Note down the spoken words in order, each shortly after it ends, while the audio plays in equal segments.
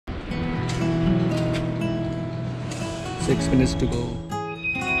6 minutes to go.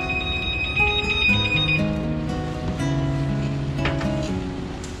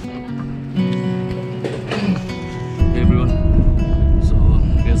 Hey everyone, so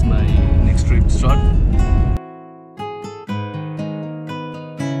here's my next trip start.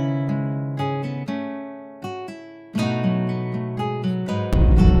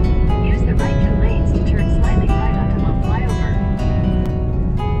 Use the right two lanes to turn slightly right onto the flyover.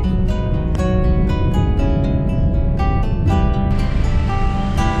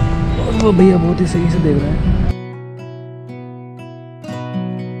 वो भैया बहुत ही सही से देख रहा है।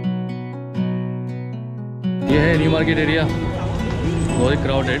 ये है न्यू मार्केट एरिया, बहुत ही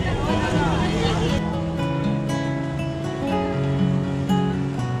क्राउडेड।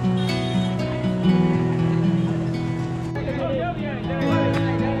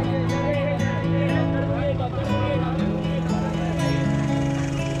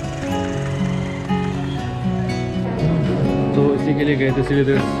 तो इसी के लिए गए थे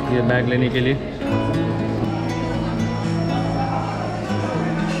सीधे ये बैग लेने के लिए।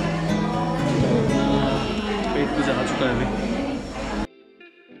 पेट तो जा चुका है अभी।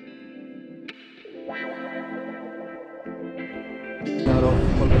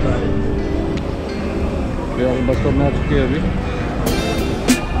 कोलकाता बस स्टॉप में आ चुकी है अभी।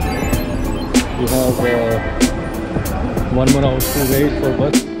 We have 1 more hour to wait for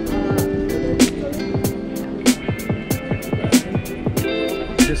bus.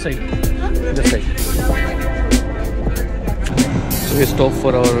 This side. So we stop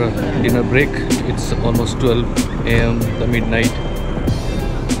for our dinner break. It's almost 12 AM, the midnight.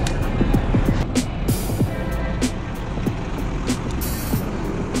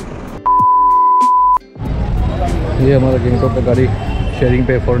 ये हमारा गैंगटॉक का गाड़ी शेयरिंग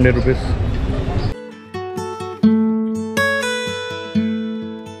पे 400 रुपीज़।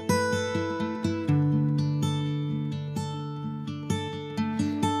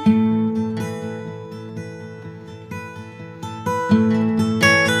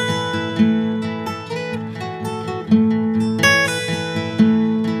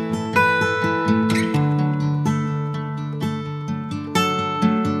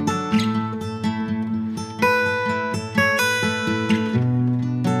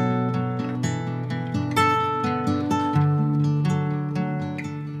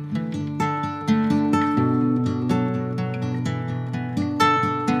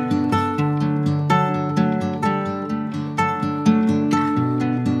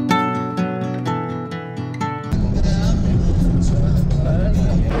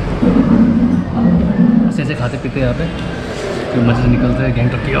 ऐसे खाते पीते यहाँ पे जो मजे से निकलते हैं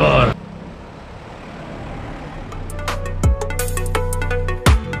गैंगटॉक की ओर।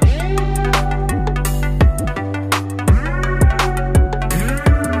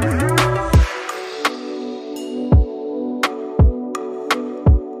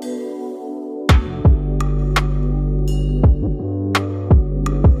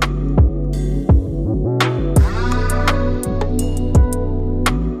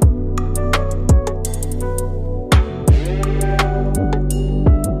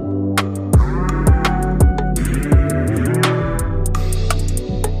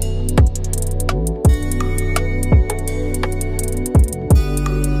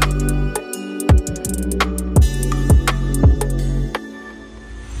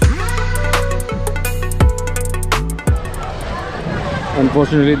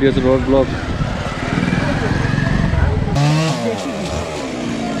 Unfortunately, there's a roadblock.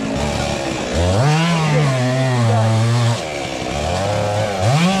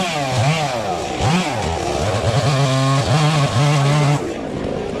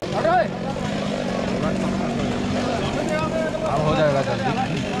 हो जाएगा जल्दी।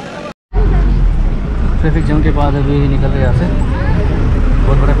 ट्रैफिक जाम के बाद अभी निकल रहे यहाँ से।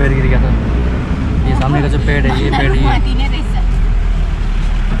 बहुत बड़ा पेड़ गिर गया था। ये सामने का जो पेड़ है, ये पेड़ ये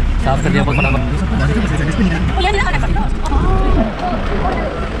साफ कर दिया बहुत बड़ा।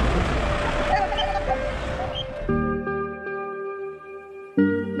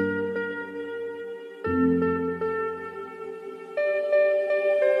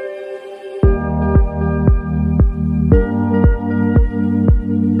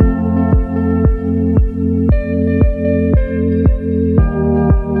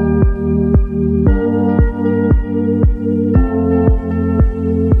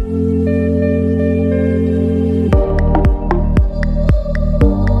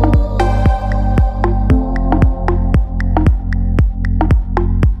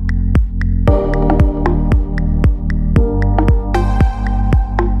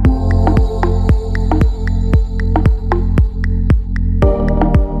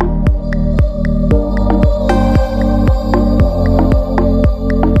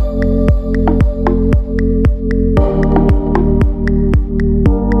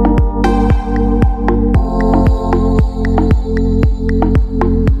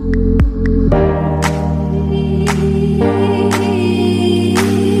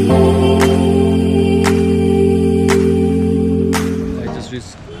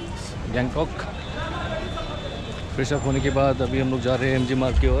 फ्रेश अप होने के बाद अभी हम लोग जा रहे हैं एमजी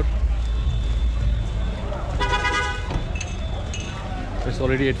मार्ग की ओर। इट्स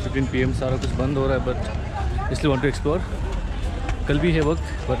ऑलरेडी 8:15 PM, सारा कुछ बंद हो रहा है, बट इसलिए वांट टू एक्सप्लोर। कल भी है वक्त,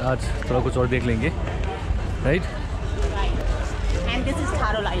 बट आज थोड़ा कुछ और देख लेंगे, right. And this is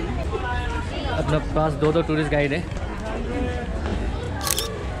Tharo line. अपना पास 2 टूरिस्ट गाइड है।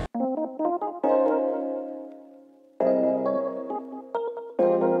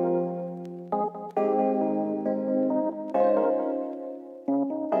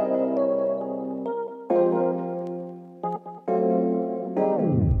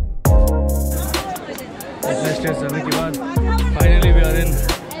 इतना स्टेज करने के बाद finally we are in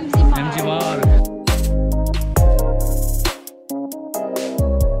MG मार्ग।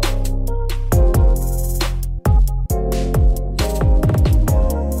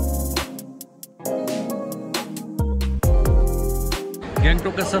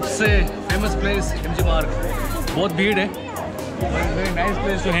 गैंगटॉक का सबसे फेमस प्लेस एमजी मार्ग। बहुत भीड़ है, very nice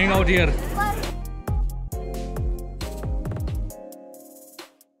place to hang out here.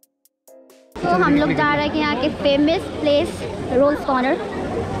 तो हम लोग जा रहे हैं कि यहाँ के फेमस प्लेस रोल्स कॉर्नर,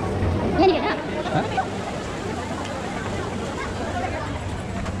 यही है ना?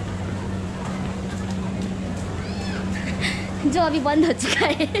 जो अभी बंद हो चुका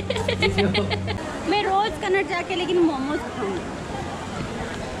है। मैं रोज कन्नड़ जाके लेकिन मोमोज खाऊंगी।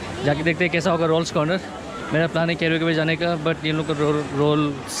 जाके देखते हैं कैसा होगा रोल्स कॉर्नर। मेरा प्लान है कैरोके में जाने का, बट ये लोग को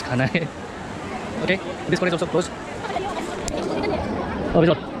रोल्स खाना है। Okay, this corner is also close.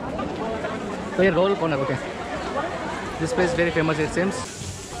 Okay, तो ये role corner, okay. This place very famous it seems.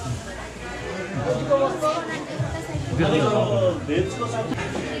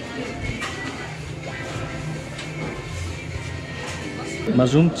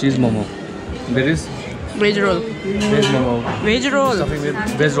 Mushroom चीज momo, there is veg roll, veg momo, veg roll, stuffing with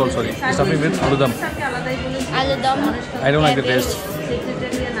veg roll, sorry, stuffing with aludam. Aludam. I don't like the taste.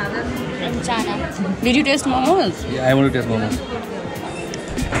 And chana. Did you taste momos? Yeah, I want to taste momo.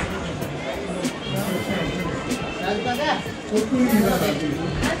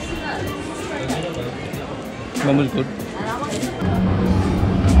 Momo is good.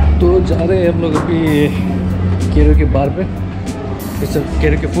 तो जा रहे हैं हम लोग अभी केरो के बार पे। इट्स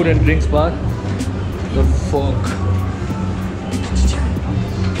केरो के food and drinks bar, the Fock.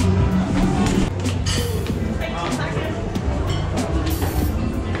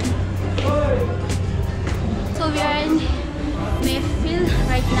 So we are in Mayfield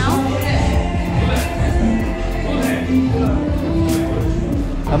right now.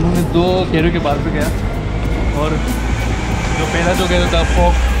 हम लोगने 2 केरो के बार पे गया, और जो पहला जो गया था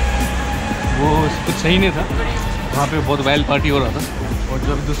फॉक, वो कुछ सही नहीं था। वहाँ पे बहुत वाइल्ड पार्टी हो रहा था। और जो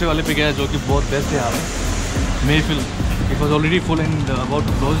अभी दूसरे वाले पे गया, जो कि बहुत बेस्ट है यहाँ पे, मेफिल्ड, it was already full and about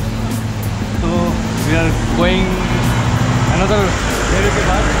to close. तो वी आर गोइंग अनदर केरो के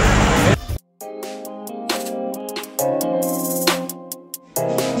बाद।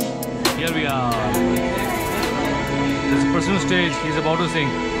 Here we are. This person on stage, he's about to sing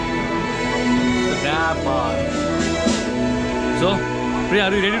the dpakk. So, Priya,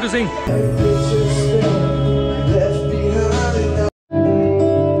 are you ready to sing?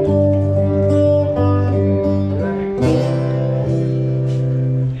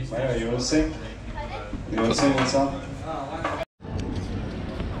 Maya, you want to sing? You want to sing one song?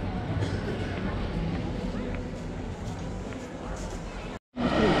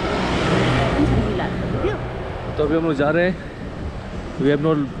 तो अभी हम लोग जा रहे हैं। We have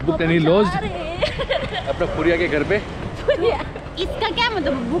not booked any lodge अपना पुरिया के घर पे। इसका क्या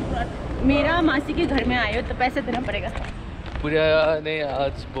मतलब? बुक मेरा मासी के घर में आए हो तो पैसे देना पड़ेगा। पुरिया ने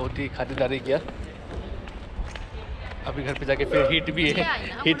आज बहुत ही खातिरदारी किया। अभी घर पे जाके फिर हीट भी है,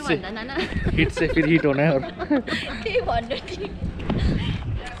 हीट से फिर हीट होना है। और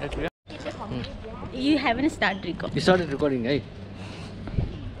You haven't started recording. you started recording, right?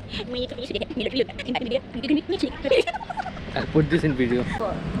 I'll put this in video.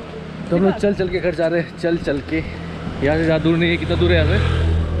 तो हम लोग चल के घर जा रहे हैं, चल के। यहाँ से ज़्यादा दूर नहीं है। कितना दूर है यहाँ से?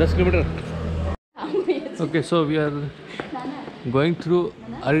 10 kilometre. Okay, so we are going through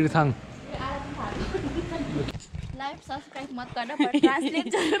अरिथांग। Like subscribe मत करना, पर ट्रांसलेट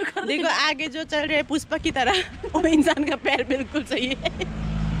जरूर करो। देखो आगे जो चल रहे हैं पुष्पा की तरह, वो इंसान का पैर बिल्कुल सही है।